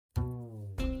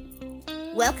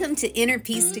Welcome to Inner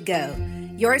Peace to Go,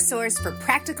 your source for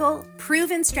practical,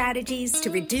 proven strategies to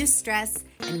reduce stress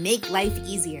and make life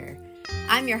easier.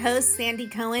 I'm your host, Sandy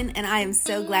Cohen, and I am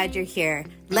so glad you're here.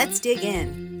 Let's dig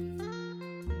in.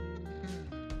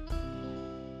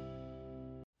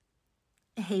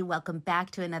 Hey, welcome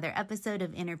back to another episode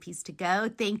of Inner Peace to Go.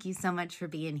 Thank you so much for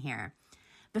being here.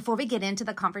 Before we get into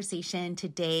the conversation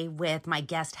today with my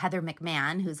guest, Heather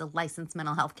McMahon, who's a licensed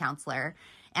mental health counselor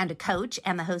and a coach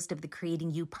and the host of the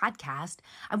Creating You podcast,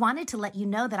 I wanted to let you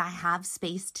know that I have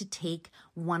space to take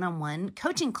one-on-one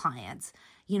coaching clients.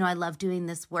 You know, I love doing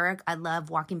this work. I love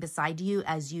walking beside you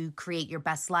as you create your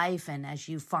best life and as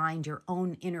you find your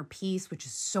own inner peace, which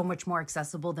is so much more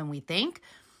accessible than we think.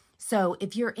 So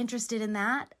if you're interested in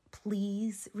that,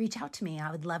 please reach out to me.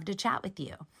 I would love to chat with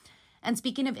you. And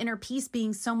speaking of inner peace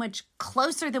being so much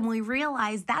closer than we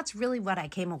realize, that's really what I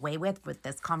came away with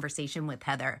this conversation with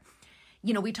Heather.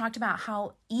 You know, we talked about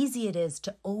how easy it is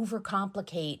to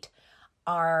overcomplicate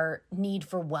our need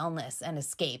for wellness and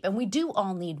escape. And we do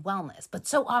all need wellness, but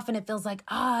so often it feels like,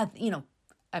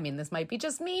 this might be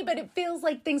just me, but it feels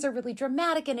like things are really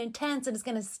dramatic and intense, and it's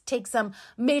going to take some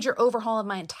major overhaul of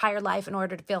my entire life in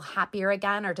order to feel happier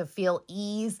again, or to feel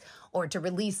ease, or to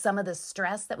release some of the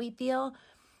stress that we feel.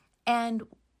 And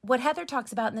what Heather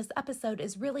talks about in this episode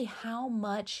is really how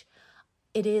much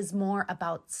it is more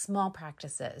about small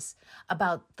practices,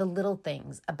 about the little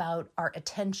things, about our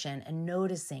attention and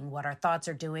noticing what our thoughts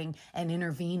are doing and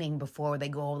intervening before they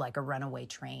go like a runaway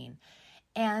train.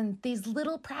 And these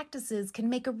little practices can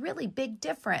make a really big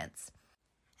difference.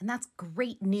 And that's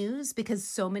great news, because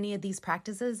so many of these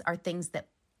practices are things that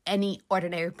any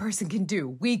ordinary person can do.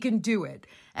 We can do it.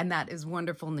 And that is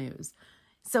wonderful news.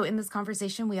 So in this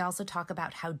conversation, we also talk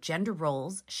about how gender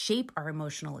roles shape our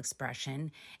emotional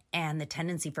expression and the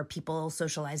tendency for people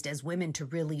socialized as women to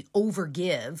really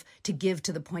overgive, to give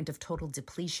to the point of total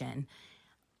depletion.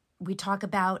 We talk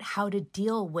about how to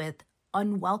deal with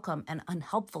unwelcome and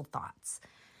unhelpful thoughts.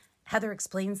 Heather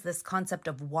explains this concept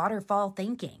of waterfall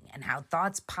thinking and how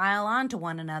thoughts pile onto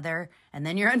one another and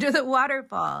then you're under the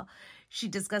waterfall. She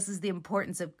discusses the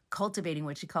importance of cultivating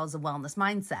what she calls a wellness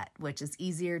mindset, which is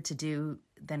easier to do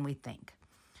than we think.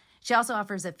 She also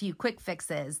offers a few quick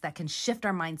fixes that can shift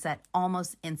our mindset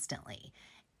almost instantly.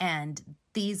 And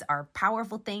these are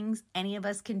powerful things any of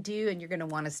us can do, and you're going to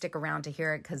want to stick around to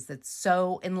hear it because it's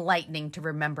so enlightening to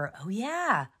remember, oh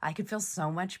yeah, I could feel so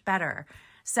much better.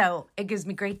 So it gives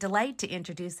me great delight to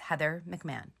introduce Heather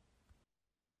McMahon.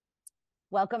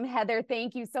 Welcome, Heather.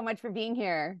 Thank you so much for being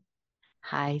here.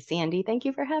 Hi, Sandy. Thank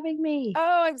you for having me.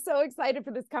 Oh, I'm so excited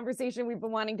for this conversation. We've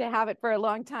been wanting to have it for a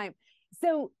long time.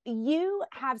 So you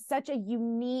have such a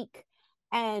unique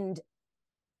and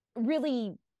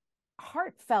really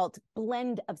heartfelt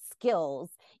blend of skills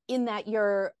in that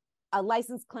you're a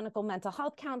licensed clinical mental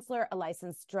health counselor, a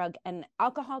licensed drug and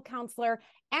alcohol counselor,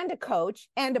 and a coach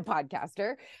and a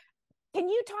podcaster. Can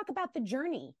you talk about the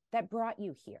journey that brought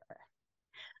you here?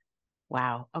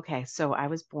 Wow. Okay. So I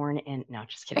was born in, no,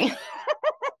 just kidding.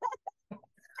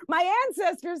 My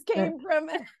ancestors came from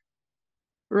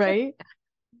right.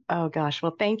 Oh gosh.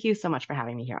 Well, thank you so much for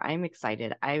having me here. I'm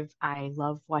excited. I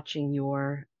love watching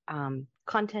your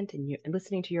content and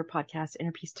listening to your podcast.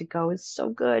 Inner Peace to Go is so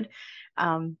good.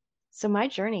 So my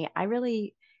journey,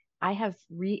 I have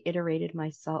reiterated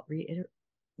myself,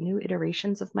 new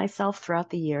iterations of myself throughout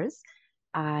the years.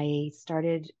 I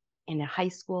started in a high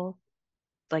school,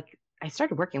 I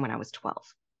started working when I was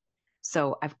 12.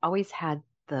 So I've always had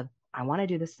I want to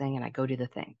do this thing and I go do the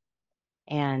thing.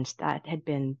 And that had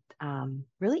been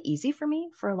really easy for me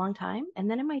for a long time.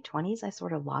 And then in my 20s, I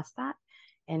sort of lost that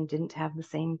and didn't have the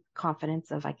same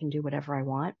confidence of I can do whatever I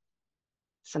want.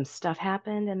 Some stuff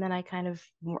happened. And then I kind of,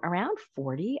 around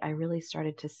 40, I really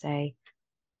started to say,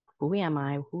 who am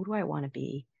I? Who do I want to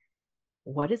be?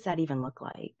 What does that even look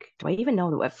like? Do I even know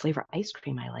what flavor ice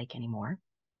cream I like anymore?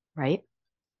 Right.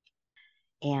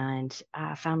 And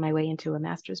found my way into a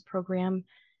master's program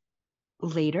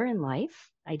later in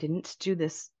life. I didn't do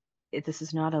this. This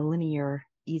is not a linear,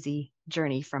 easy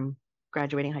journey from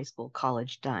graduating high school,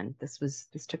 college, done. This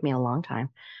took me a long time.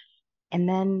 And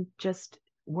then just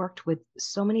worked with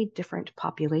so many different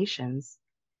populations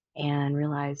and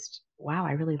realized, wow,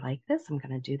 I really like this. I'm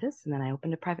going to do this. And then I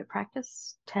opened a private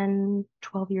practice 10,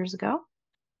 12 years ago,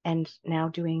 and now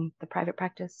doing the private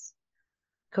practice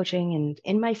coaching, and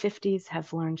in my 50s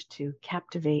have learned to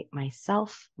captivate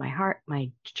myself, my heart,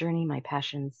 my journey, my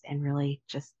passions, and really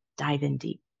just dive in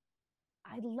deep.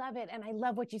 I love it. And I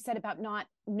love what you said about not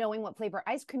knowing what flavor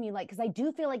ice cream you like, because I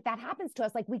do feel like that happens to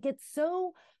us. Like we get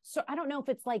so I don't know if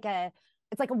it's like a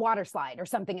it's like a water slide or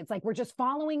something. It's like we're just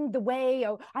following the way.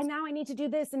 Oh, I need to do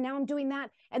this, and now I'm doing that.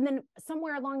 And then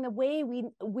somewhere along the way, we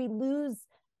lose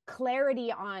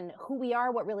clarity on who we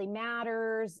are, what really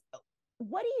matters.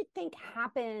 What do you think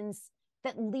happens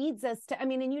that leads us to, I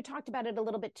mean, and you talked about it a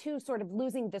little bit too, sort of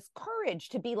losing this courage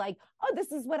to be like, oh,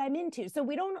 this is what I'm into. So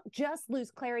we don't just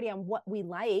lose clarity on what we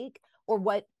like or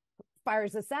what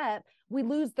fires us up. We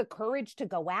lose the courage to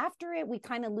go after it. We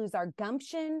kind of lose our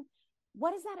gumption.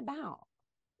 What is that about?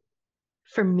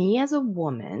 For me as a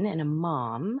woman and a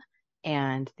mom,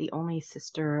 and the only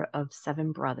sister of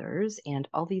seven brothers, and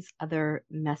all these other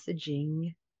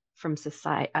messaging from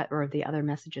society, or the other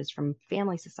messages from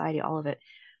family, society, all of it,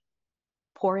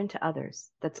 pour into others.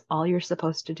 That's all you're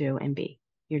supposed to do and be.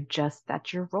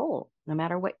 That's your role, no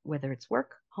matter what, whether it's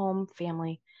work, home,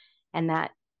 family. And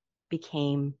that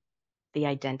became the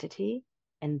identity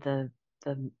and the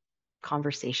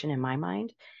conversation in my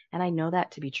mind. And I know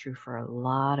that to be true for a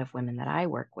lot of women that I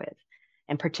work with,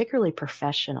 and particularly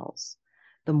professionals.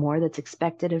 The more that's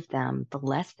expected of them, the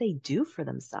less they do for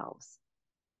themselves.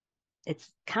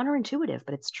 It's counterintuitive,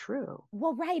 but it's true.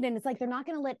 Well, right. And it's like they're not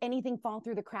going to let anything fall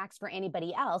through the cracks for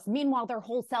anybody else. Meanwhile, their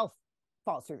whole self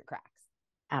falls through the cracks.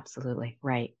 Absolutely.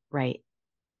 Right. Right.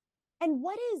 And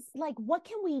what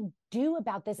can we do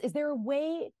about this? Is there a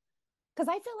way? Because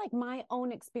I feel like my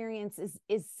own experience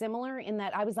is similar in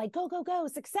that I was like, go, go, go,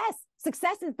 success.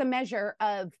 Success is the measure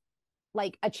of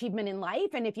like achievement in life.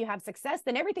 And if you have success,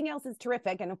 then everything else is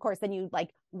terrific. And of course, then you like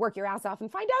work your ass off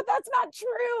and find out that's not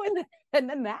true. And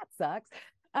then that sucks.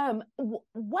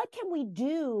 What can we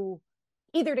do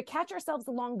either to catch ourselves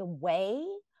along the way,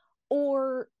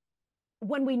 or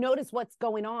when we notice what's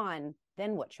going on,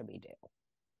 then what should we do?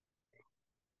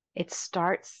 It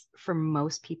starts for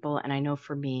most people, and I know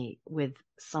for me, with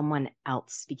someone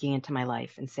else speaking into my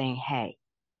life and saying, hey,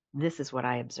 this is what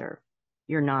I observe.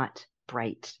 You're not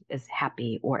bright, as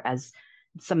happy, or as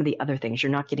some of the other things.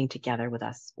 You're not getting together with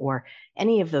us, or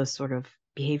any of those sort of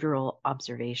behavioral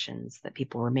observations that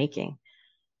people were making.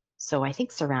 So I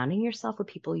think surrounding yourself with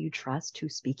people you trust who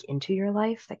speak into your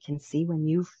life, that can see when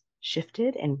you've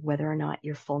shifted and whether or not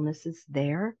your fullness is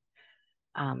there,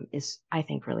 is, I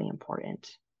think, really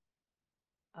important.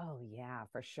 Oh yeah,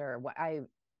 for sure. I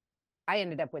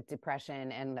ended up with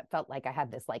depression and felt like I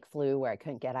had this like flu where I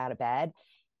couldn't get out of bed.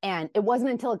 And it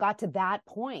wasn't until it got to that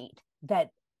point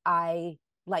that I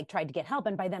like tried to get help.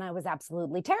 And by then I was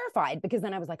absolutely terrified, because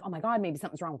then I was like, oh my God, maybe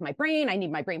something's wrong with my brain. I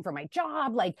need my brain for my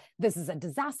job. Like this is a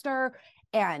disaster.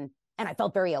 And I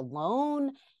felt very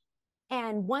alone.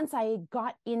 And once I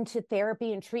got into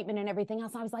therapy and treatment and everything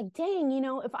else, I was like, dang,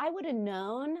 if I would have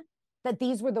known that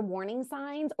these were the warning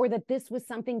signs, or that this was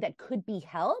something that could be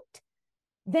helped,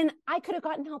 then I could have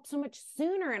gotten help so much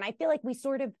sooner. And I feel like we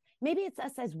sort of, maybe it's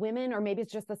us as women, or maybe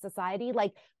it's just the society,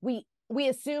 like we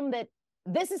assume that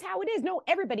this is how it is. No,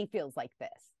 everybody feels like this.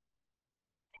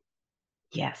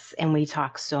 Yes. And we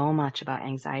talk so much about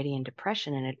anxiety and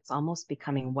depression, and it's almost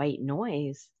becoming white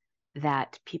noise,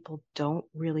 that people don't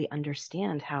really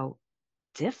understand how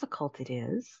difficult it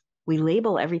is. We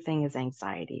label everything as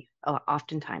anxiety,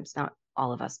 oftentimes, not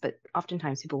all of us, but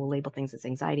oftentimes people will label things as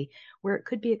anxiety, where it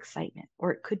could be excitement,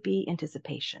 or it could be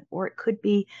anticipation, or it could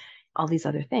be all these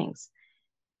other things.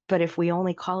 But if we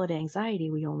only call it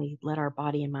anxiety, we only let our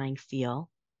body and mind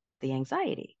feel the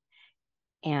anxiety.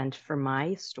 And for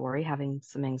my story, having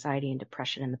some anxiety and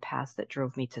depression in the past that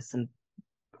drove me to some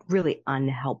really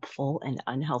unhelpful and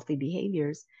unhealthy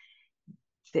behaviors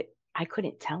that I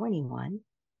couldn't tell anyone.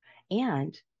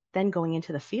 And then going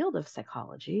into the field of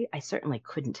psychology, I certainly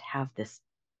couldn't have this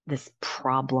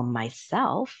problem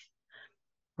myself,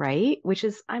 right? Which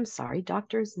is, I'm sorry,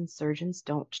 doctors and surgeons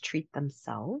don't treat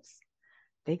themselves.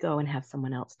 They go and have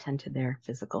someone else tend to their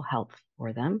physical health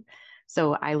for them.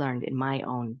 So I learned in my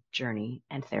own journey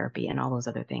and therapy and all those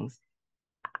other things,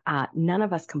 none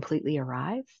of us completely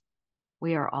arrive.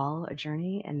 We are all a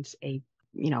journey and a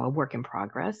work in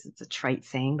progress. It's a trite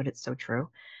saying, but it's so true.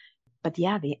 But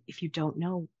yeah, if you don't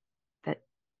know that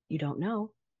you don't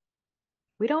know,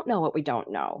 we don't know what we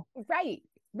don't know. Right.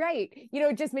 Right.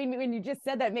 It just made me, when you just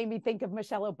said that, made me think of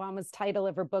Michelle Obama's title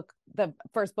of her book, the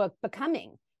first book,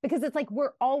 Becoming, because it's like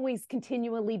we're always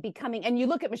continually becoming. And you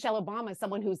look at Michelle Obama,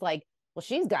 someone who's like, well,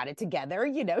 she's got it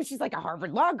together. She's like a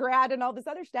Harvard Law grad and all this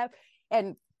other stuff,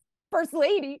 and first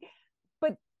lady.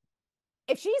 But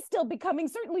if she's still becoming,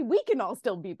 certainly we can all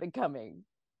still be becoming.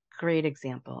 Great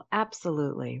example.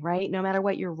 Absolutely. Right. No matter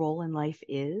what your role in life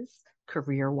is,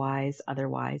 career wise,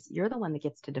 otherwise, you're the one that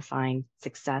gets to define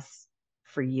success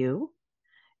for you.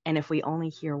 And if we only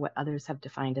hear what others have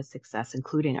defined as success,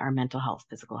 including our mental health,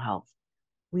 physical health,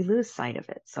 we lose sight of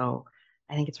it. So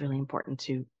I think it's really important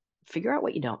to figure out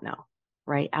what you don't know,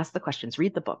 right? Ask the questions,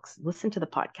 read the books, listen to the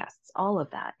podcasts, all of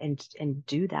that, and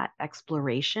do that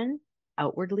exploration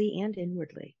outwardly and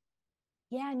inwardly.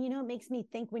 Yeah. And it makes me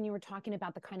think when you were talking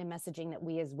about the kind of messaging that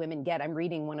we as women get, I'm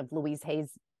reading one of Louise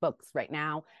Hay's books right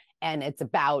now, and it's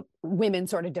about women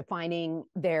sort of defining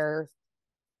their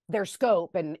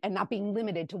scope and not being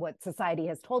limited to what society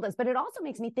has told us. But it also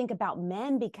makes me think about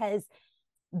men, because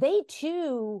they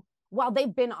too, while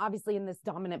they've been obviously in this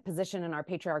dominant position in our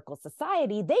patriarchal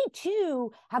society, they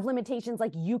too have limitations.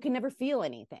 Like, you can never feel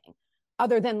anything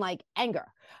other than like anger.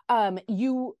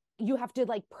 You have to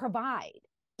like provide,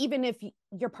 even if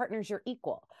your partner's your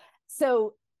equal.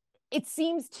 So it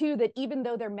seems too that even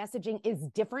though their messaging is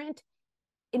different,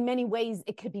 in many ways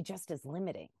it could be just as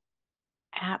limiting.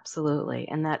 Absolutely.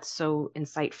 And that's so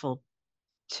insightful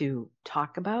to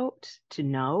talk about, to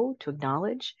know, to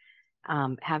acknowledge.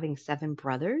 Having 7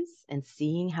 brothers and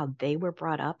seeing how they were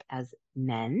brought up as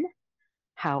men,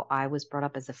 how I was brought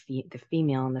up as the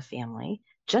female in the family,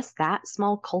 just that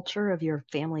small culture of your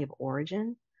family of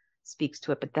origin speaks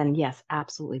to it. But then, yes,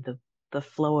 absolutely, the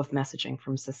flow of messaging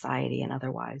from society and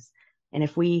otherwise. And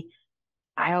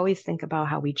I always think about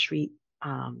how we treat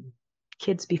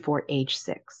kids before age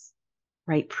 6,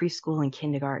 right? Preschool and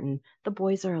kindergarten, the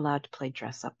boys are allowed to play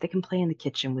dress up. They can play in the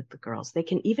kitchen with the girls. They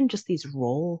can even just these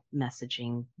role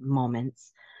messaging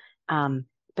moments.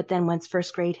 But then once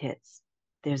first grade hits,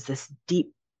 there's this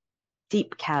deep,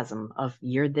 deep chasm of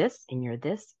you're this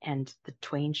and the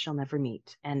twain shall never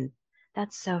meet. And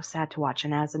that's so sad to watch.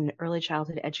 And as an early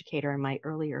childhood educator in my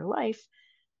earlier life,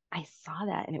 I saw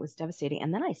that and it was devastating.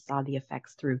 And then I saw the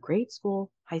effects through grade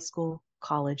school, high school,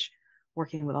 college,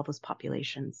 working with all those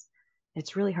populations.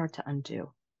 It's really hard to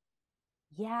undo.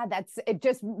 Yeah, it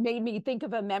just made me think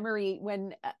of a memory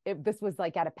when this was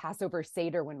like at a Passover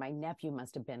Seder when my nephew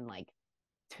must have been like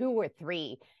 2 or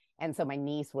 3. And so my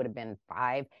niece would have been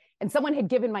 5. And someone had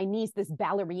given my niece this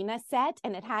ballerina set,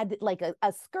 and it had like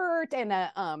a skirt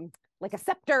and like a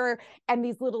scepter and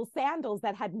these little sandals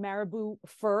that had marabou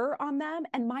fur on them.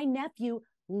 And my nephew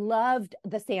loved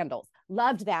the sandals,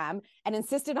 loved them, and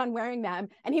insisted on wearing them.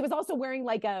 And he was also wearing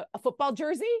like a football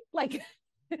jersey, like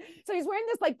so he's wearing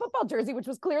this like football jersey, which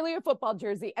was clearly a football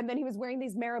jersey. And then he was wearing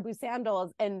these marabou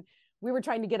sandals, and we were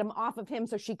trying to get him off of him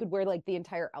so she could wear like the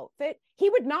entire outfit. He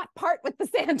would not part with the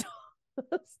sandals.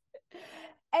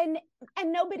 and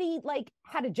nobody like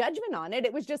had a judgment on it.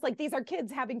 It was just like, these are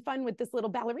kids having fun with this little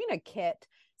ballerina kit.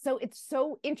 So it's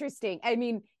so interesting. I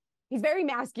mean, he's very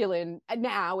masculine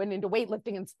now and into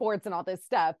weightlifting and sports and all this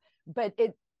stuff. But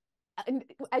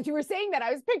as you were saying that,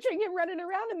 I was picturing him running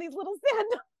around in these little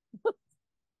sandals.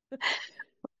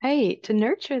 Hey, to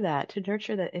nurture that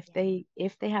if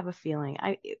they have a feeling,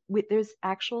 there's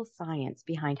actual science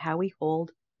behind how we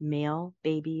hold male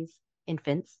babies,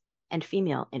 infants, and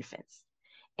female infants.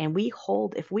 And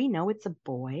if we know it's a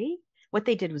boy, what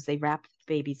they did was they wrapped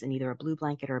babies in either a blue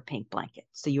blanket or a pink blanket.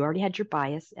 So you already had your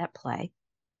bias at play.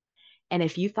 And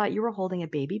if you thought you were holding a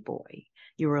baby boy,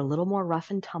 you were a little more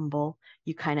rough and tumble.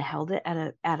 You kind of held it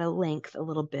at a length a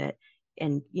little bit,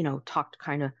 and talked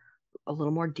kind of a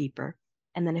little more deeper.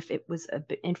 And then if it was an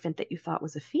infant that you thought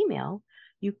was a female,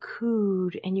 you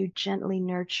cooed and you gently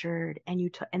nurtured,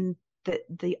 and and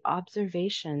the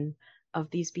observation of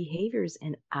these behaviors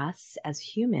in us as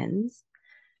humans,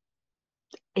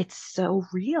 it's so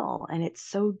real and it's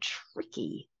so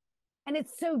tricky. And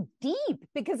it's so deep,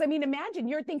 because I mean, imagine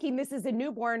you're thinking this is a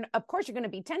newborn. Of course, you're going to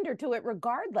be tender to it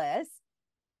regardless.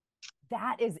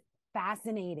 That is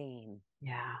fascinating.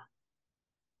 Yeah.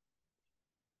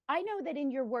 I know that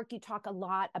in your work, you talk a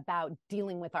lot about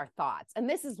dealing with our thoughts. And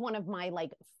this is one of my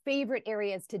like favorite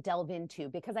areas to delve into,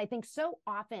 because I think so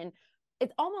often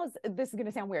this is going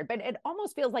to sound weird, but it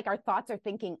almost feels like our thoughts are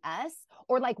thinking us,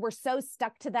 or like we're so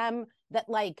stuck to them that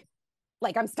like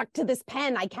I'm stuck to this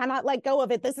pen. I cannot let go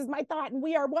of it. This is my thought and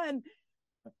we are one.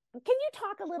 Can you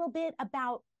talk a little bit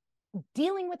about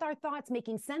dealing with our thoughts,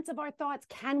 making sense of our thoughts?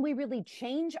 Can we really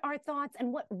change our thoughts,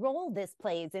 and what role this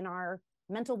plays in our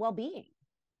mental well-being?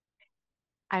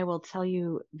 I will tell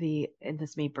you and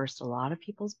this may burst a lot of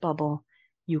people's bubble,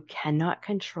 you cannot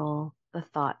control the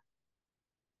thought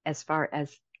as far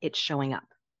as it's showing up.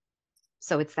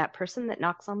 So it's that person that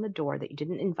knocks on the door that you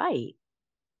didn't invite,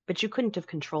 but you couldn't have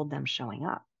controlled them showing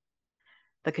up.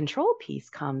 The control piece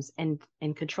comes, and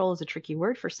control is a tricky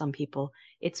word for some people.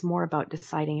 It's more about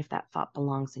deciding if that thought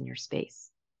belongs in your space.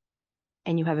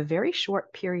 And you have a very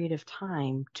short period of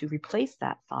time to replace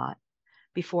that thought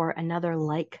before another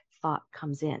like thought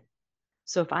comes in.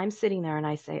 So if I'm sitting there and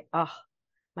I say, oh,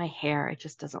 my hair, it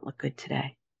just doesn't look good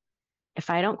today.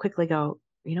 If I don't quickly go,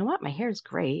 you know what, my hair is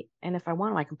great, and if I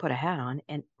want to, I can put a hat on,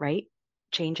 and right,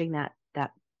 changing that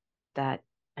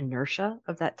inertia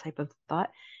of that type of thought,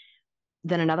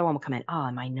 then another one will come in.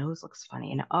 Oh, my nose looks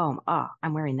funny. And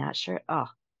I'm wearing that shirt. Oh,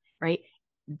 right.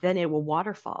 Then it will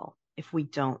waterfall if we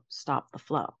don't stop the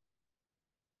flow.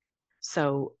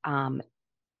 So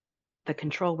the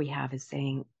control we have is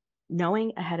saying,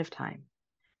 knowing ahead of time,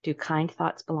 do kind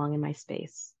thoughts belong in my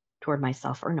space toward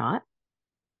myself or not?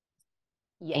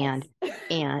 Yes.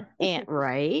 And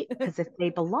right. Because if they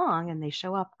belong and they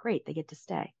show up, great, they get to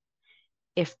stay.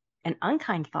 If an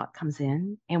unkind thought comes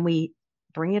in and we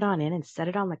bring it on in and set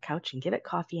it on the couch and give it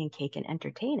coffee and cake and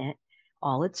entertain it,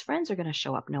 all its friends are going to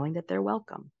show up knowing that they're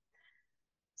welcome.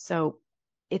 So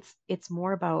it's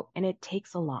more about, and it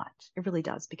takes a lot. It really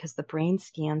does, because the brain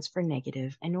scans for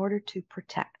negative in order to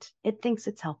protect. It thinks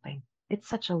it's helping. It's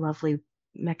such a lovely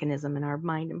mechanism in our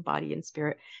mind and body and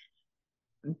spirit,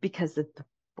 because of the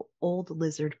old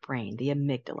lizard brain, the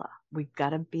amygdala. We've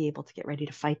got to be able to get ready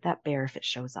to fight that bear if it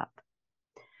shows up.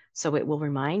 So it will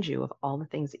remind you of all the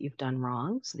things that you've done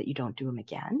wrong so that you don't do them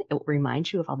again. It will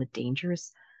remind you of all the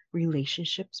dangerous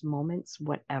relationships, moments,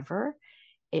 whatever.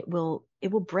 It will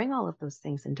bring all of those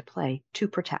things into play to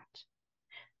protect.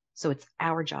 So it's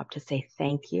our job to say,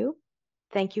 thank you.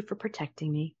 Thank you for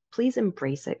protecting me. Please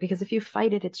embrace it, because if you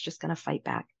fight it, it's just going to fight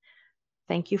back.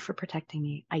 Thank you for protecting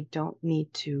me. I don't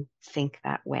need to think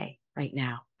that way right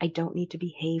now. I don't need to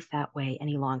behave that way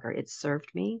any longer. It served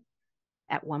me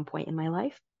at one point in my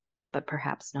life, but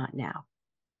perhaps not now.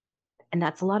 And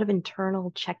that's a lot of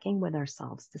internal checking with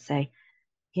ourselves to say,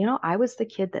 I was the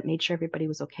kid that made sure everybody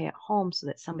was okay at home so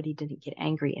that somebody didn't get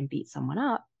angry and beat someone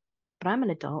up, but I'm an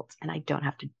adult and I don't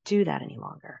have to do that any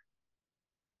longer.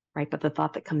 Right? But the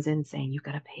thought that comes in saying, you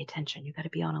got to pay attention, you got to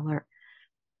be on alert.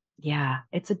 Yeah,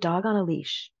 it's a dog on a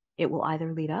leash. It will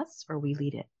either lead us or we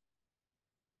lead it.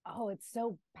 Oh, it's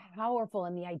so powerful.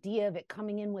 And the idea of it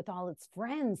coming in with all its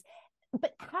friends.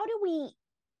 But how do we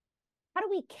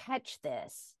catch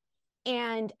this?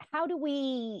 And how do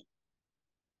we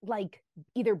like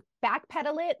either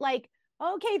backpedal it, like,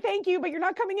 okay, thank you, but you're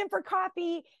not coming in for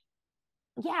coffee?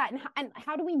 Yeah. And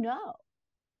how do we know?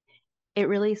 It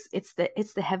really, it's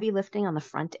the heavy lifting on the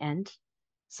front end.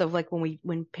 So like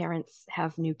when parents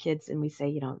have new kids and we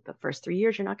say, the first 3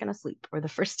 years, you're not going to sleep, or the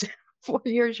first 4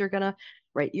 years, you're going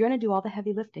to do all the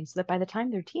heavy lifting so that by the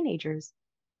time they're teenagers,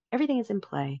 everything is in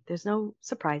play. There's no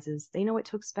surprises. They know what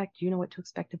to expect. You know what to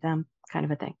expect of them, kind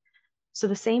of a thing. So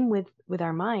the same with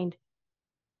our mind,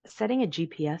 setting a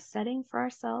GPS setting for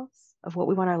ourselves of what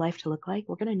we want our life to look like.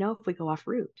 We're going to know if we go off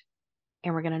route,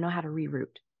 and we're going to know how to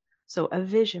reroute. So a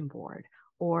vision board,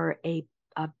 or a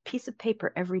piece of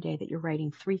paper every day that you're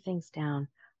writing 3 things down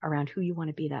around who you want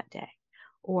to be that day.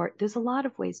 Or there's a lot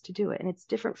of ways to do it, and it's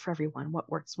different for everyone, what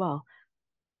works well.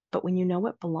 But when you know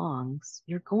what belongs,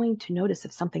 you're going to notice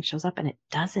if something shows up and it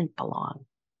doesn't belong.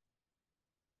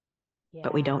 Yeah.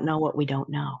 But we don't know what we don't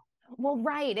know. Well,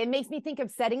 right. It makes me think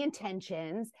of setting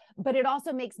intentions, but it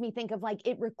also makes me think of like,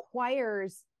 it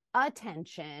requires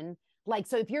attention. Like,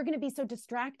 so if you're going to be so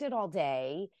distracted all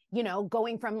day,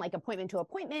 going from like appointment to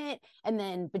appointment, and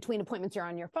then between appointments, you're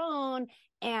on your phone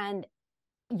and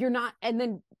you're not, and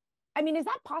then, I mean, is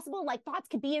that possible? Like thoughts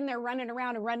could be in there running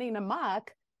around and running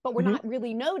amok, but we're not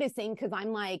really noticing because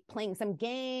I'm like playing some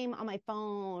game on my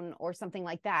phone or something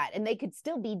like that. And they could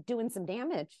still be doing some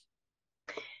damage.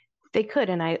 They could.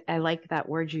 And I like that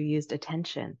word you used,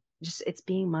 attention. Just, it's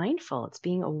being mindful. It's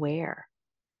being aware,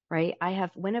 right?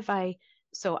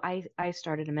 So I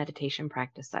started a meditation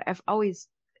practice. I've always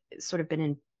sort of been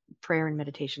in prayer and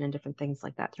meditation and different things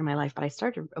like that through my life, but I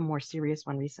started a more serious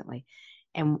one recently.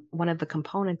 And one of the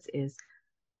components is,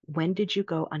 when did you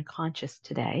go unconscious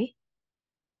today?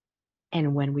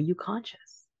 And when were you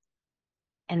conscious?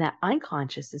 And that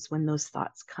unconscious is when those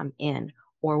thoughts come in,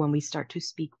 or when we start to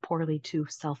speak poorly to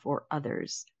self or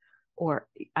others, or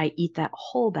I eat that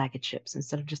whole bag of chips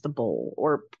instead of just a bowl,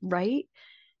 or right?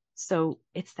 So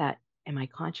it's that, am I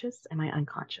conscious? Am I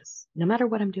unconscious? No matter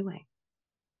what I'm doing.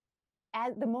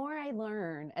 As the more I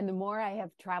learn and the more I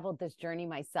have traveled this journey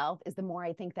myself, is the more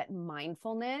I think that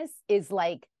mindfulness is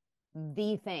like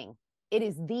the thing. It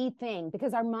is the thing,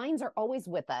 because our minds are always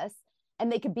with us, and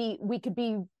we could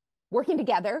be working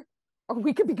together, or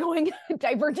we could be going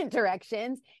divergent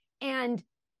directions. And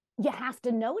you have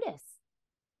to notice,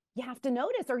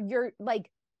 or you're like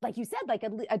you said, like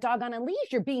a dog on a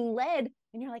leash, you're being led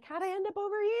and you're like, how'd I end up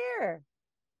over here?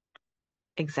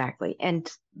 Exactly. And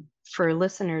for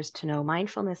listeners to know,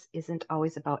 mindfulness isn't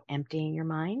always about emptying your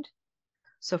mind.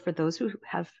 So for those who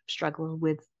have struggled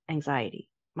with anxiety,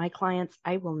 my clients,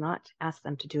 I will not ask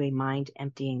them to do a mind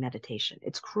emptying meditation.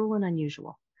 It's cruel and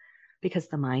unusual, because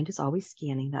the mind is always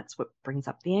scanning. That's what brings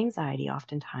up the anxiety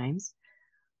oftentimes.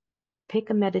 pick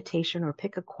a meditation or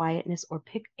pick a quietness or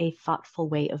pick a thoughtful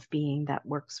way of being that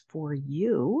works for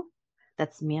you,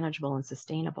 that's manageable and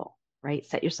sustainable, right?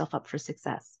 Set yourself up for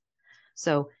success.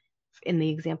 So in the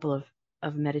example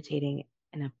of meditating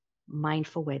in a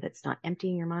mindful way that's not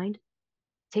emptying your mind,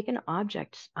 take an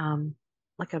object,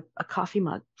 like a coffee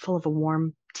mug full of a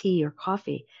warm tea or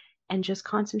coffee, and just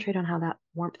concentrate on how that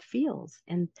warmth feels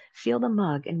and feel the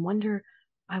mug and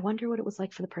I wonder what it was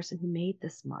like for the person who made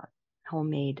this mug.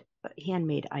 Homemade,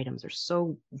 handmade items are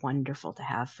so wonderful to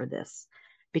have for this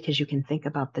because you can think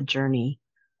about the journey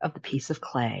of the piece of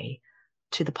clay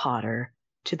to the potter,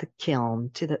 to the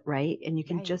kiln, to the right. And you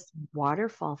can Right. just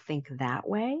waterfall think that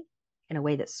way in a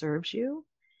way that serves you.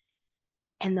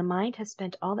 And the mind has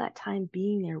spent all that time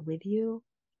being there with you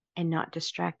and not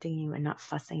distracting you and not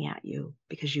fussing at you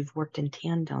because you've worked in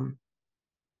tandem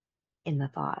in the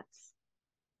thoughts.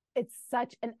 It's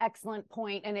such an excellent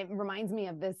point. And it reminds me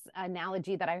of this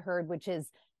analogy that I heard, which is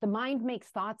the mind makes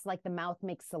thoughts like the mouth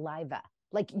makes saliva.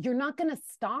 Like you're not going to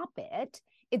stop it.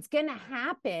 It's going to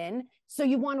happen. So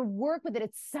you want to work with it.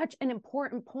 It's such an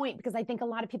important point because I think a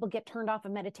lot of people get turned off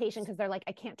of meditation because they're like,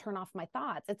 I can't turn off my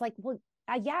thoughts. It's like, well,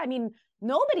 yeah, I mean,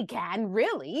 nobody can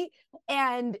really.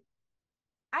 And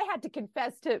I had to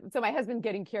confess so my husband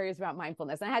getting curious about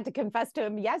mindfulness. And I had to confess to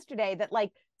him yesterday that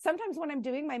like, sometimes when I'm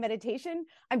doing my meditation,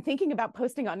 I'm thinking about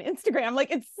posting on Instagram.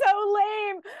 Like, it's so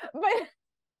lame, but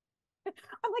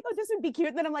I'm like, oh, this would be cute.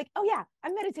 And then I'm like, oh yeah,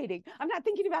 I'm meditating. I'm not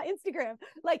thinking about Instagram.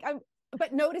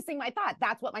 But noticing my thought,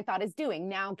 that's what my thought is doing.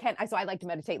 Now, so I like to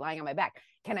meditate lying on my back.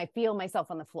 Can I feel myself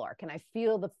on the floor? Can I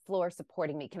feel the floor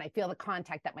supporting me? Can I feel the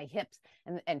contact that my hips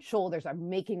and shoulders are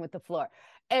making with the floor?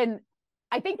 And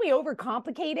I think we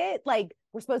overcomplicate it. Like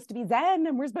we're supposed to be Zen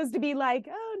and we're supposed to be like,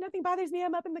 oh, nothing bothers me.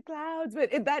 I'm up in the clouds.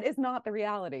 But that is not the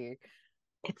reality.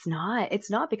 It's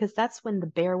not because that's when the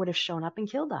bear would have shown up and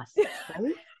killed us,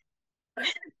 right?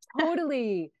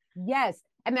 Totally. Yes.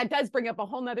 And that does bring up a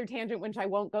whole nother tangent, which I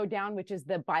won't go down, which is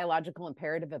the biological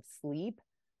imperative of sleep.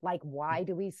 Like, why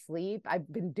do we sleep?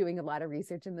 I've been doing a lot of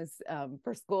research in this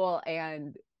for school.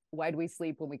 And why do we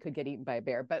sleep when we could get eaten by a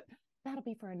bear? But that'll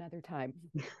be for another time.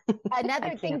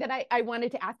 Another thing that I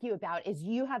wanted to ask you about is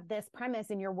you have this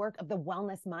premise in your work of the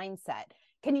wellness mindset.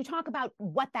 Can you talk about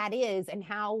what that is and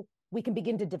how we can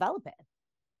begin to develop it?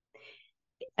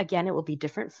 Again, it will be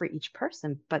different for each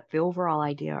person, but the overall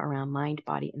idea around mind,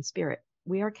 body, and spirit,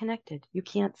 we are connected. You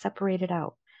can't separate it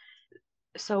out.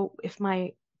 So if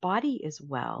my body is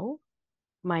well,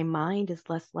 my mind is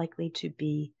less likely to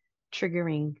be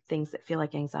triggering things that feel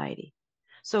like anxiety.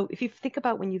 So if you think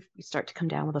about when you start to come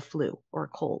down with a flu or a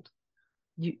cold,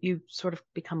 you sort of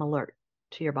become alert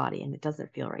to your body and it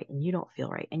doesn't feel right and you don't feel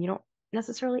right and you don't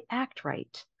necessarily act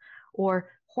right. Or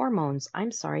hormones.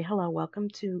 I'm sorry. Hello, welcome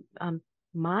to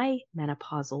my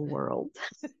menopausal world.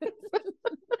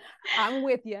 I'm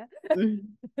with you.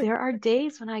 There are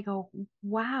days when I go,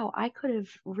 wow, I could have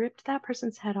ripped that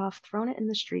person's head off, thrown it in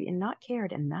the street and not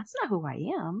cared. And that's not who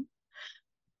I am.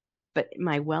 But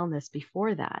my wellness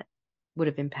before that would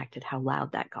have impacted how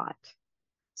loud that got.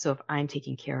 So if I'm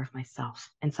taking care of myself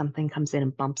and something comes in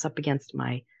and bumps up against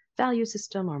my value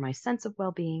system or my sense of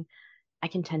well-being, I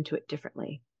can tend to it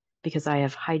differently because I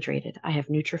have hydrated, I have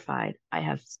nutrified, I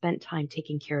have spent time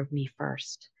taking care of me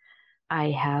first.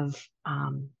 I have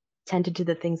tended to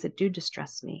the things that do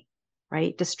distress me,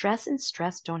 right? Distress and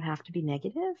stress don't have to be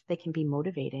negative. They can be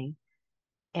motivating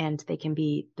and they can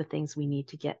be the things we need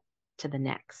to get to the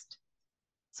next.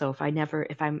 So if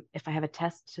I have a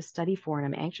test to study for and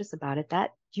I'm anxious about it,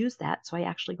 use that. So I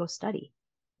actually go study.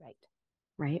 Right.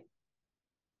 Right.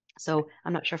 So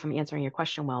I'm not sure if I'm answering your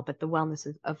question well, but the wellness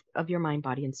of your mind,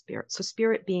 body, and spirit. So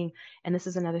spirit being, and this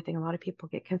is another thing a lot of people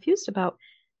get confused about,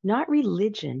 not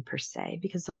religion per se,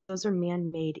 because those are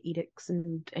man-made edicts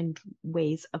and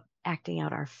ways of acting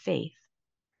out our faith,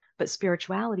 but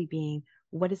spirituality being,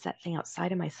 what is that thing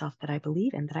outside of myself that I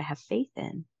believe in, that I have faith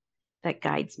in, that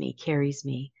guides me, carries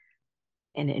me,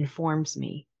 and informs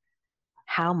me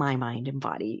how my mind and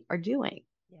body are doing.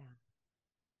 Yeah.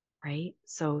 Right.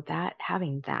 So that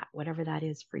having that, whatever that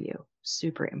is for you,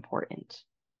 super important.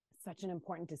 Such an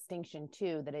important distinction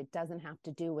too, that it doesn't have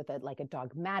to do with a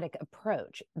dogmatic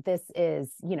approach. This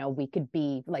is, we could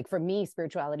be like, for me,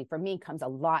 spirituality for me comes a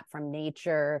lot from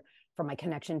nature, from my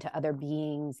connection to other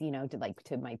beings,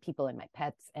 to my people and my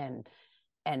pets and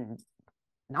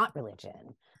not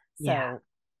religion. So, Yeah.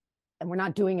 And we're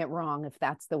not doing it wrong if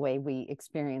that's the way we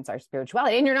experience our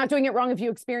spirituality. And you're not doing it wrong if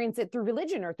you experience it through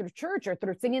religion or through church or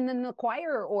through singing in the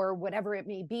choir or whatever it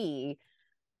may be.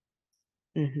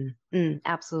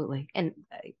 Absolutely. And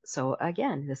so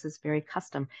again, this is very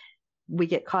custom. we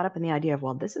get caught up in the idea of,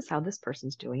 well, this is how this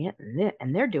person's doing it,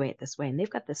 and they're doing it this way, and they've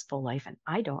got this full life, and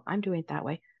I don't. I'm doing it that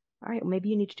way. All right, well, maybe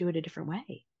you need to do it a different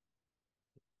way.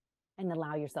 And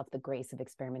allow yourself the grace of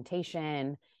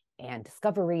experimentation and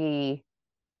discovery.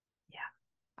 Yeah.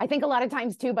 I think a lot of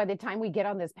times too, by the time we get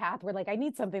on this path, we're like, I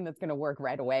need something that's going to work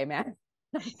right away, man.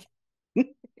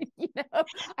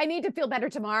 I need to feel better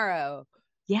tomorrow.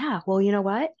 Yeah. Well, you know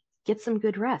what? Get some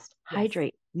good rest, Yes.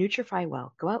 hydrate, nutrify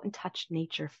well, go out and touch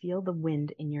nature, feel the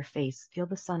wind in your face, feel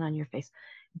the sun on your face.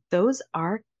 Those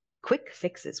are quick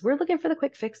fixes. We're looking for the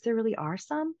quick fix. There really are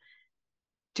some.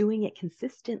 Doing it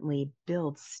consistently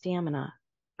builds stamina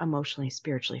emotionally,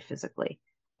 spiritually, physically.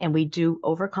 And we do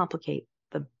overcomplicate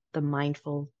the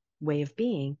mindful way of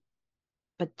being.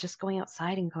 But just going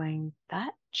outside and going,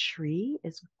 that tree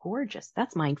is gorgeous.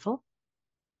 That's mindful.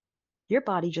 Your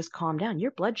body just calmed down.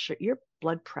 Your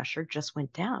blood pressure just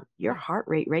went down. Your heart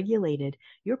rate regulated.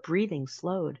 Your breathing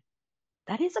slowed.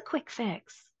 That is a quick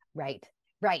fix. Right.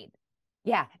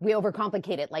 Yeah, we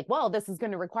overcomplicate it. Like, well, this is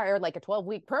going to require like a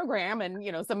 12-week program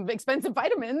and, some expensive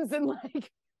vitamins and like.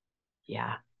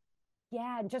 Yeah.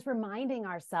 Yeah. And just reminding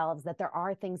ourselves that there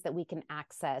are things that we can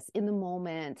access in the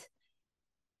moment.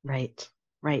 Right.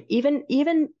 Even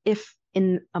if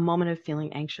in a moment of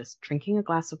feeling anxious, drinking a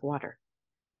glass of water,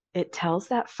 it tells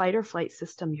that fight or flight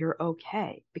system you're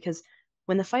okay. Because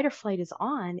when the fight or flight is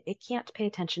on, it can't pay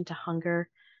attention to hunger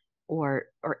or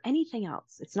anything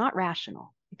else. It's not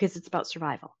rational because it's about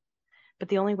survival. But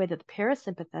the only way that the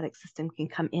parasympathetic system can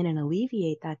come in and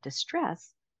alleviate that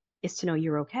distress is to know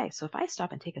you're okay. So if I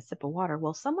stop and take a sip of water,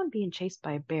 well, someone being chased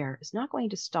by a bear is not going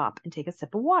to stop and take a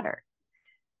sip of water.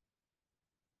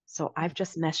 So I've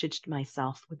just messaged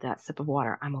myself with that sip of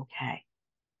water, I'm okay.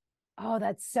 Oh,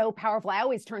 that's so powerful. I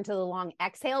always turn to the long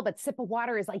exhale, but sip of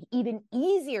water is like even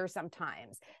easier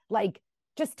sometimes. Like,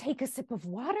 just take a sip of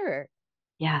water.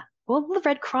 Yeah. Well, the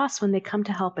Red Cross, when they come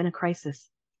to help in a crisis,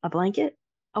 a blanket,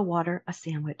 a water, a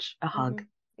sandwich, a hug.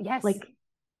 Yes. Like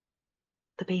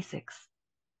the basics.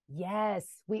 Yes.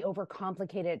 We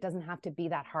overcomplicate it. It doesn't have to be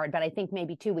that hard. But I think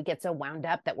maybe too, we get so wound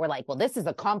up that we're like, well, this is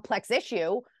a complex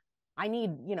issue. I need,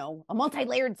 a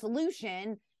multi-layered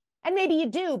solution. And maybe you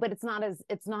do, but it's not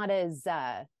as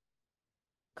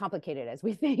complicated as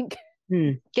we think.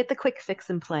 Get the quick fix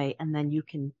in play, and then you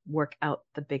can work out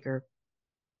the bigger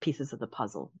pieces of the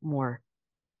puzzle more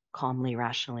calmly,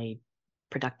 rationally,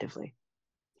 productively.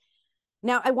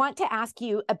 Now, I want to ask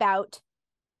you about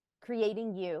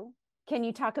Creating You. Can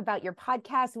you talk about your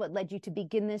podcast, what led you to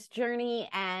begin this journey,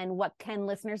 and what can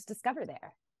listeners discover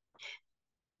there?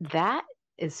 That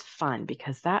is fun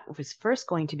because that was first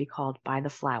going to be called By the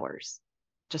Flowers,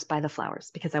 just By the Flowers,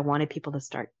 because I wanted people to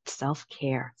start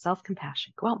self-care,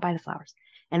 self-compassion, go out and buy the flowers.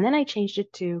 And then I changed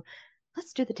it to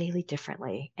let's do the daily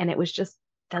differently. And it was just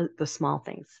the small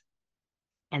things.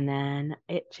 And then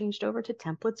it changed over to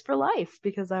Templates for Life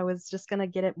because I was just going to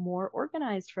get it more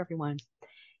organized for everyone.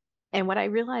 And what I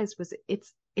realized was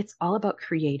it's all about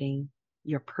creating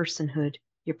your personhood,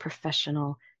 your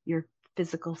professional, your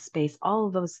physical space. All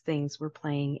of those things were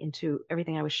playing into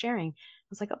everything I was sharing. I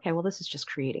was like, okay, well, this is just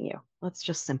creating you. Let's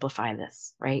just simplify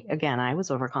this, right? Again, I was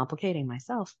overcomplicating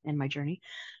myself in my journey.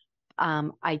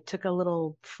 I took a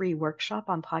little free workshop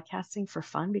on podcasting for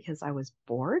fun because I was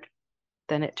bored.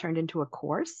 Then it turned into a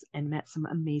course and met some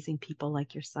amazing people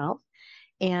like yourself.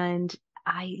 And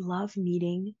I love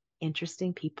meeting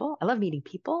interesting people. I love meeting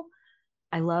people.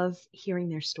 I love hearing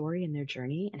their story and their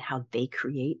journey and how they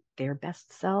create their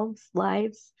best selves,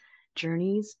 lives,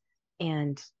 journeys.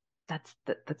 And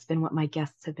that's been what my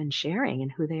guests have been sharing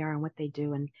and who they are and what they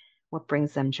do and what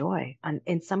brings them joy.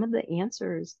 And some of the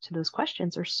answers to those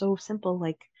questions are so simple.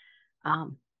 Like I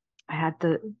had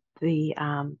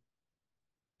the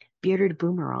bearded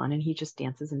boomer on, and he just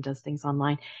dances and does things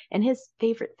online. And his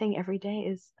favorite thing every day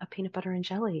is a peanut butter and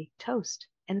jelly toast.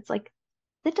 And it's like,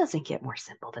 that doesn't get more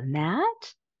simple than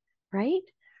that, right?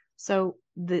 So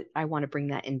I want to bring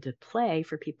that into play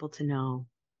for people to know,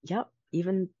 yep,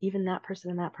 even that person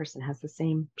and that person has the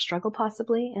same struggle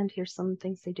possibly, and here's some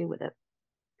things they do with it.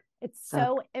 It's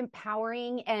so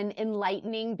empowering and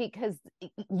enlightening because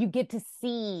you get to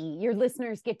see, your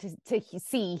listeners get to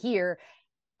see, hear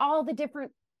all the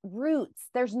different routes.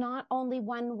 There's not only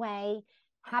one way.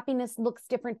 Happiness looks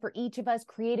different for each of us.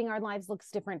 Creating our lives looks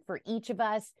different for each of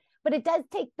us. But it does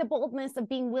take the boldness of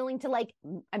being willing to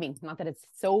not that it's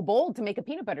so bold to make a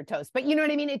peanut butter toast, but you know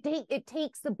what I mean? It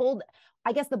takes the bold,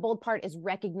 I guess the bold part is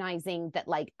recognizing that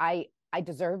I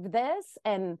deserve this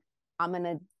and I'm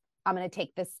going to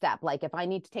take this step. Like if I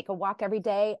need to take a walk every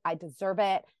day, I deserve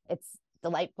it. It's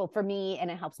delightful for me and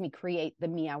it helps me create the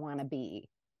me I want to be.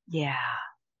 Yeah.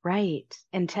 right.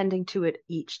 And tending to it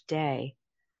each day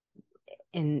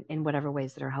in whatever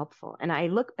ways that are helpful. And I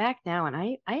look back now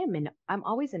and I'm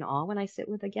always in awe when I sit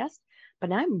with a guest,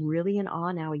 but I'm really in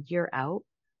awe now a year out.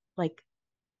 Like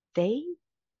they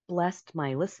blessed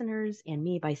my listeners and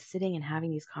me by sitting and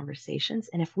having these conversations.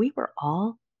 And if we were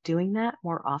all doing that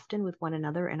more often with one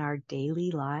another in our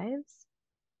daily lives,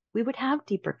 we would have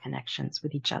deeper connections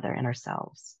with each other and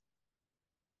ourselves.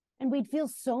 And we'd feel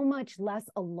so much less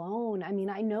alone. I mean,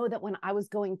 I know that when I was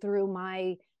going through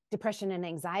my depression and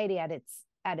anxiety at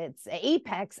its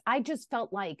apex, I just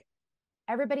felt like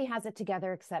everybody has it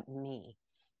together except me.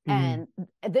 And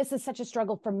this is such a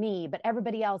struggle for me, but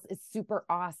everybody else is super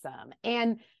awesome.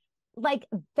 And like,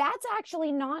 that's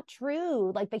actually not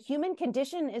true. Like the human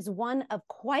condition is one of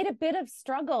quite a bit of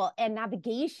struggle and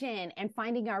navigation and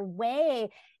finding our way.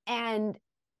 And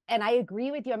I agree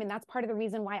with you. I mean, that's part of the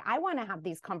reason why I want to have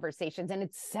these conversations. And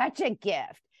it's such a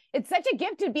gift. It's such a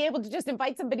gift to be able to just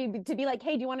invite somebody to be like,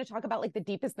 hey, do you want to talk about like the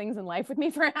deepest things in life with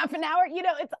me for half an hour? You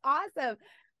know, it's awesome.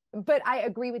 But I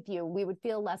agree with you. We would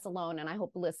feel less alone. And I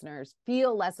hope listeners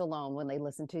feel less alone when they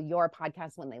listen to your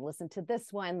podcast, when they listen to this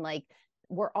one. Like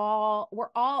we're all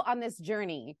on this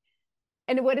journey.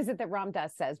 And what is it that Ram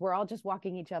Dass says? We're all just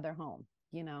walking each other home,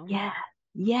 you know? Yeah.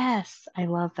 Yes. I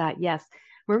love that. Yes.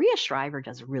 Maria Shriver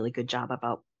does a really good job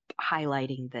about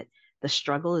highlighting that the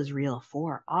struggle is real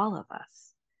for all of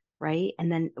us. Right.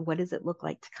 And then what does it look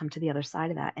like to come to the other side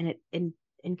of that?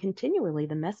 And continually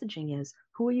the messaging is,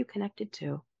 who are you connected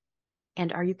to?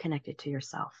 And are you connected to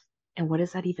yourself? And what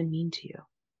does that even mean to you?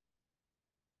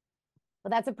 Well,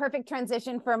 that's a perfect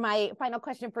transition for my final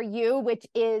question for you, which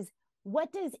is,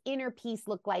 what does inner peace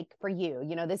look like for you?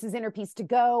 You know, this is Inner Peace to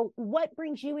Go. What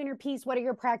brings you inner peace? What are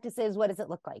your practices? What does it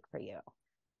look like for you?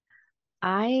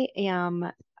 I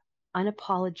am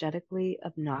unapologetically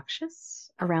obnoxious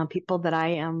around people that I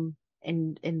am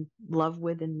in love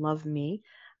with and love me.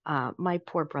 My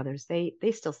poor brothers, they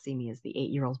still see me as the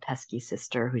 8-year-old pesky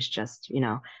sister who's just, you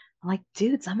know, I'm like,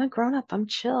 dudes, I'm a grown up. I'm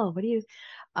chill. What do you,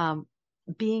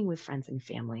 being with friends and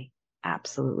family?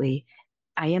 Absolutely.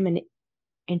 I am an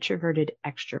introverted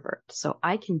extrovert. So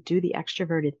I can do the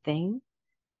extroverted thing,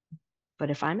 but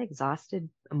if I'm exhausted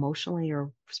emotionally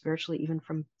or spiritually, even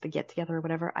from the get together or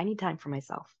whatever, I need time for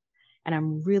myself. And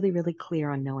I'm really, really clear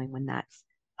on knowing when that's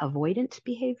avoidant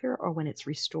behavior or when it's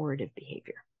restorative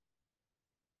behavior.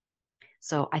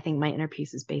 So I think my inner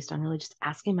peace is based on really just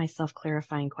asking myself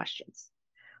clarifying questions.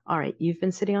 All right, you've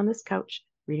been sitting on this couch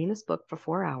reading this book for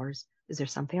 4 hours. Is there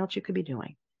something else you could be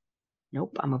doing?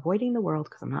 Nope, I'm avoiding the world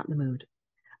because I'm not in the mood.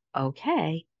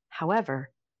 Okay, however,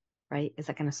 right, is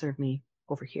that going to serve me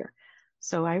over here?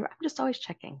 So I'm just always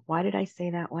checking. Why did I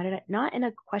say that? Why did I? Not in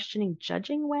a questioning,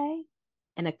 judging way,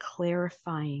 in a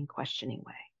clarifying, questioning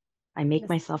way. I make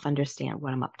myself understand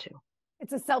what I'm up to.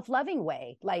 It's a self-loving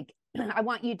way. Like, I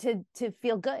want you to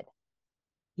feel good.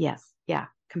 Yes. Yeah.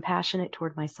 Compassionate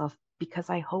toward myself because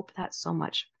I hope that so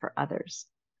much for others.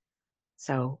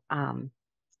 So,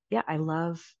 yeah, I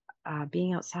love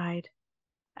being outside.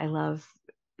 I love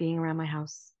being around my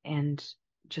house and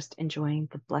just enjoying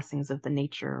the blessings of the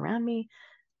nature around me.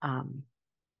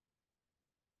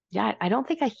 Yeah, I don't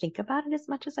think I think about it as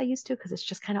much as I used to because it's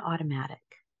just kind of automatic.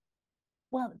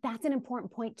 Well, that's an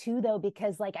important point too, though,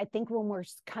 because like, I think when we're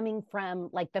coming from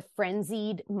like the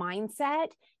frenzied mindset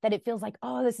that it feels like,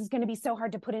 oh, this is going to be so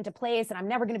hard to put into place and I'm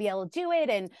never going to be able to do it.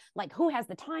 And like, who has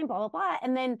the time, blah, blah, blah.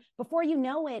 And then before you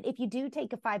know it, if you do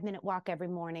take a 5-minute walk every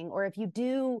morning, or if you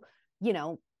do, you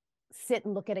know, sit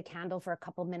and look at a candle for a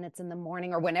couple minutes in the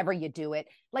morning or whenever you do it,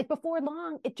 like before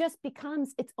long, it just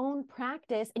becomes its own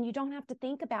practice and you don't have to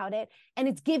think about it. And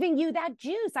it's giving you that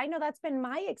juice. I know that's been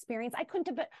my experience. I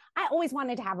always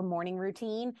wanted to have a morning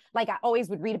routine. Like I always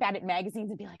would read about it in magazines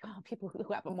and be like, oh, people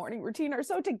who have a morning routine are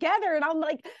so together. And I'm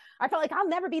like, I felt like I'll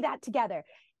never be that together.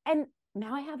 And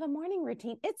now I have a morning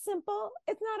routine. It's simple.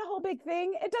 It's not a whole big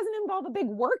thing. It doesn't involve a big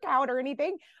workout or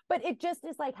anything, but it just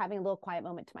is like having a little quiet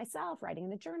moment to myself, writing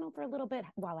in a journal for a little bit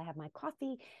while I have my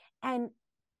coffee. And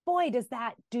boy, does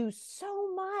that do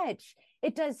so much.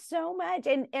 It does so much.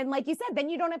 And like you said, then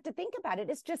you don't have to think about it.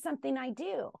 It's just something I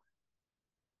do.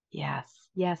 Yes,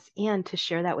 yes. And to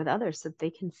share that with others so that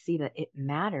they can see that it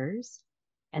matters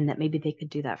and that maybe they could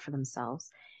do that for themselves.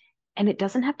 And it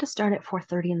doesn't have to start at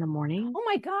 4:30 in the morning. Oh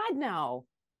my God, no.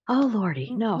 Oh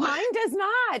Lordy, no. Mine does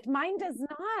not. Mine does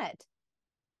not.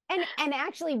 And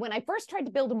actually, when I first tried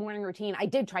to build a morning routine, I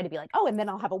did try to be like, oh, and then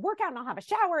I'll have a workout and I'll have a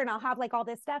shower and I'll have like all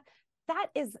this stuff.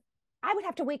 I would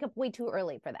have to wake up way too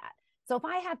early for that. So if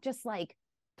I have just like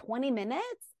 20 minutes,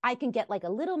 I can get like a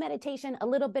little meditation, a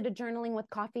little bit of journaling with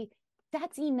coffee.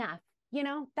 That's enough. You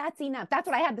know, that's enough. That's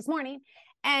what I had this morning.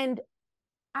 And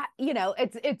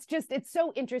It's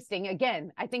so interesting.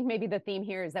 Again, I think maybe the theme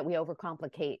here is that we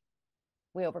overcomplicate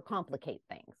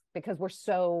things because we're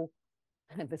so,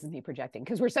 this is me projecting,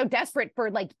 because we're so desperate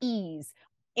for like ease.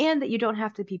 And that you don't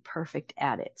have to be perfect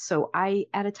at it. So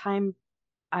at a time,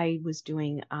 I was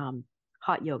doing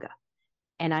hot yoga,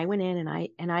 and I went in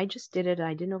and I just did it.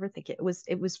 I didn't overthink it.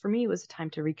 It was for me, it was a time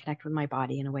to reconnect with my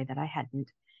body in a way that I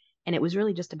hadn't. And it was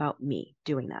really just about me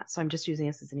doing that. So I'm just using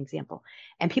this as an example.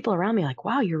 And people around me are like,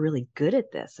 wow, you're really good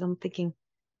at this. And I'm thinking,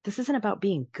 this isn't about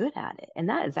being good at it. And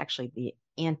that is actually the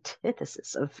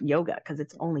antithesis of yoga because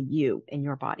it's only you and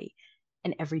your body.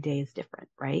 And every day is different,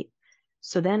 right?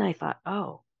 So then I thought,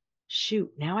 oh,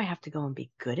 shoot, now I have to go and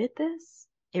be good at this.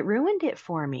 It ruined it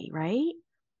for me, right?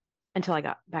 Until I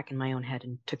got back in my own head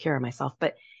and took care of myself.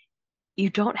 But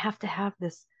you don't have to have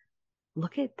this.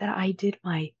 Look at that. I did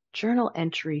my journal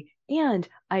entry and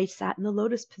I sat in the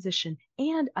lotus position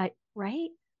and right?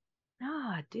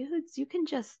 Nah, dudes, you can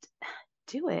just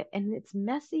do it. And it's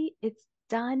messy. It's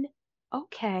done.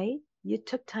 Okay. You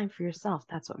took time for yourself.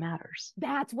 That's what matters.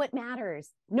 That's what matters.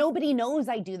 Nobody knows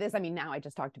I do this. I mean, now I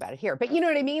just talked about it here, but you know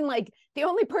what I mean? Like the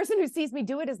only person who sees me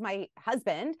do it is my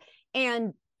husband.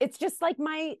 And it's just like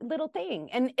my little thing.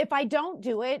 And if I don't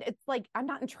do it, it's like I'm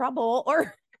not in trouble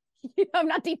or I'm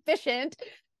not deficient.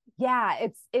 Yeah,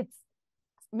 it's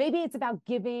maybe it's about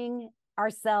giving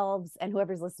ourselves and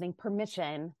whoever's listening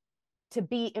permission to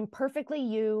be imperfectly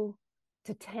you,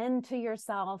 to tend to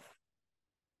yourself,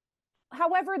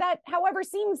 however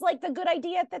seems like the good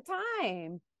idea at the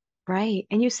time. Right.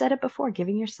 And you said it before,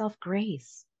 giving yourself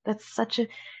grace. That's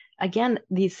again,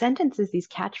 these sentences, these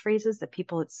catchphrases that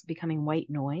people, it's becoming white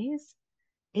noise.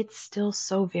 It's still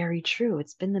so very true.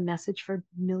 It's been the message for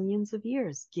millions of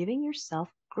years. Giving yourself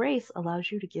grace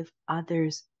allows you to give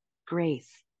others grace.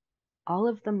 All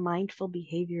of the mindful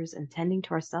behaviors and tending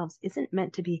to ourselves isn't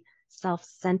meant to be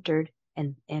self-centered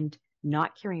and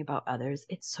not caring about others.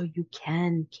 It's so you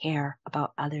can care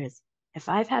about others. If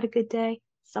I've had a good day,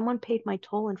 someone paid my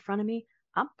toll in front of me,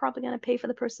 I'm probably going to pay for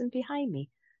the person behind me.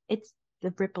 It's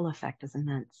the ripple effect is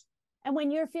immense. And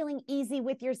when you're feeling easy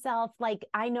with yourself, like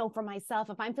I know for myself,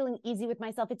 if I'm feeling easy with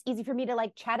myself, it's easy for me to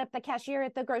like chat up the cashier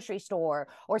at the grocery store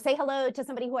or say hello to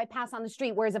somebody who I pass on the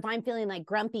street. Whereas if I'm feeling like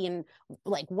grumpy and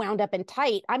like wound up and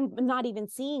tight, I'm not even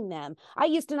seeing them. I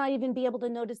used to not even be able to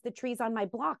notice the trees on my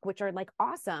block, which are like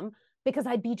awesome because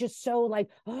I'd be just so like,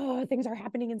 oh, things are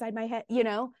happening inside my head, you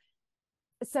know?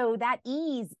 So that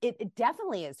ease, it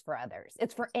definitely is for others.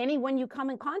 It's for anyone you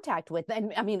come in contact with.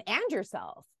 And I mean, and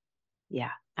yourself. Yeah,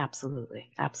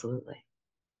 absolutely. Absolutely.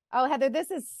 Oh, Heather,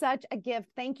 this is such a gift.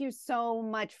 Thank you so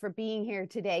much for being here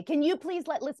today. Can you please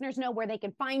let listeners know where they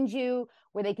can find you,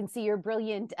 where they can see your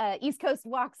brilliant East Coast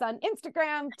walks on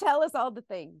Instagram? Tell us all the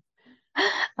things.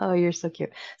 Oh, you're so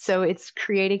cute. So it's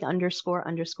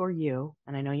creating__you.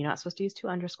 And I know you're not supposed to use two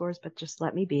underscores, but just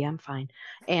let me be. I'm fine.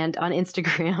 And on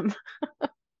Instagram,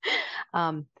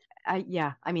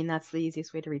 yeah, I mean, that's the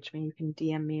easiest way to reach me. You can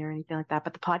DM me or anything like that.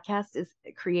 But the podcast is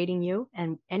Creating You,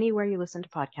 and anywhere you listen to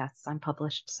podcasts, I'm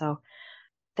published. So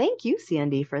thank you,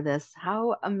 CND, for this.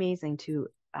 How amazing to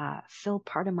fill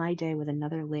part of my day with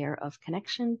another layer of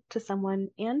connection to someone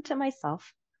and to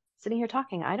myself. Sitting here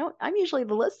talking, I'm usually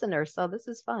the listener, so this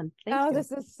is fun. Thank you.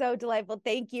 This is so delightful.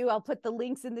 Thank you. I'll put the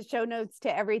links in the show notes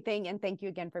to everything. And thank you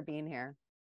again for being here.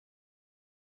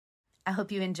 I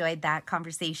hope you enjoyed that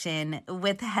conversation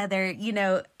with Heather. You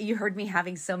know, you heard me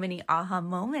having so many aha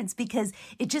moments because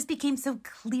it just became so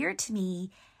clear to me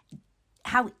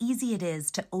how easy it is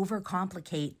to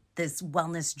overcomplicate this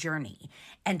wellness journey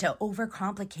and to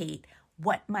overcomplicate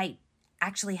what might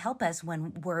actually help us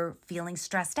when we're feeling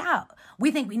stressed out.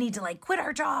 We think we need to like quit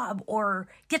our job or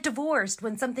get divorced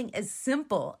when something as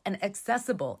simple and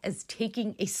accessible as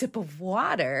taking a sip of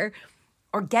water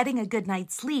or getting a good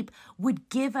night's sleep would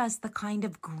give us the kind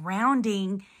of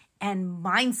grounding and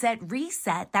mindset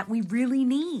reset that we really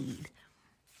need.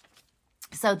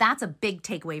 So that's a big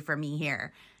takeaway for me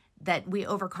here, that we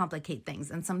overcomplicate things,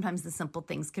 and sometimes the simple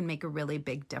things can make a really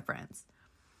big difference.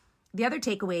 The other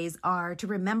takeaways are to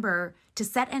remember to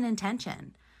set an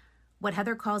intention, what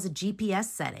Heather calls a GPS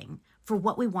setting for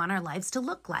what we want our lives to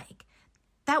look like.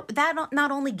 That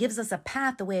not only gives us a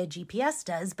path the way a GPS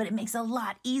does, but it makes it a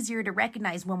lot easier to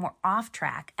recognize when we're off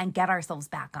track and get ourselves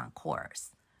back on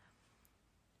course.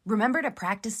 Remember to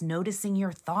practice noticing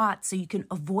your thoughts so you can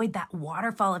avoid that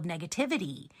waterfall of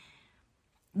negativity.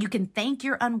 You can thank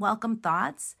your unwelcome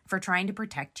thoughts for trying to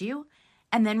protect you,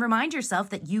 and then remind yourself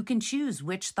that you can choose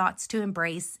which thoughts to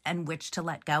embrace and which to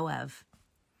let go of.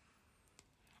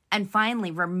 And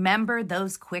finally, remember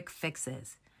those quick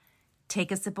fixes.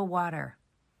 Take a sip of water.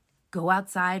 Go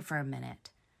outside for a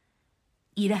minute.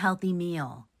 eat a healthy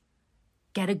meal,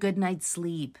 get a good night's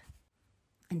sleep.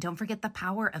 And don't forget the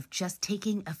power of just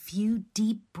taking a few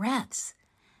deep breaths.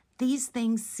 These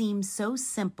things seem so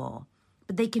simple,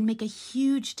 but they can make a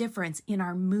huge difference in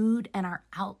our mood and our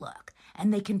outlook.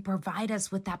 And they can provide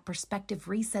us with that perspective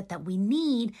reset that we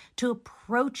need to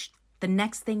approach the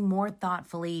next thing more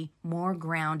thoughtfully, more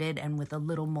grounded, and with a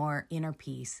little more inner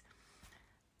peace.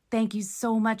 Thank you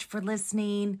so much for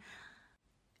listening.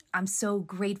 I'm so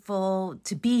grateful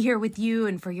to be here with you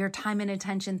and for your time and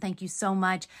attention. Thank you so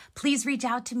much. Please reach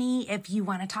out to me if you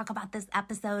want to talk about this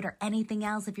episode or anything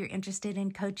else. If you're interested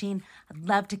in coaching, I'd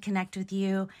love to connect with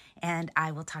you, and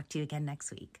I will talk to you again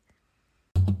next week.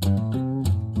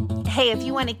 Hey, if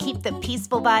you want to keep the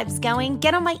peaceful vibes going,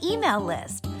 get on my email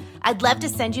list. I'd love to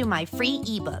send you my free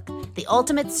ebook, The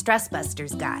Ultimate Stress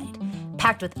Busters Guide,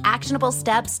 packed with actionable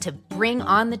steps to bring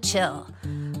on the chill.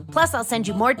 Plus, I'll send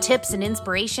you more tips and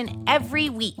inspiration every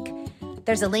week.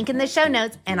 There's a link in the show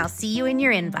notes, and I'll see you in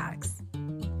your inbox.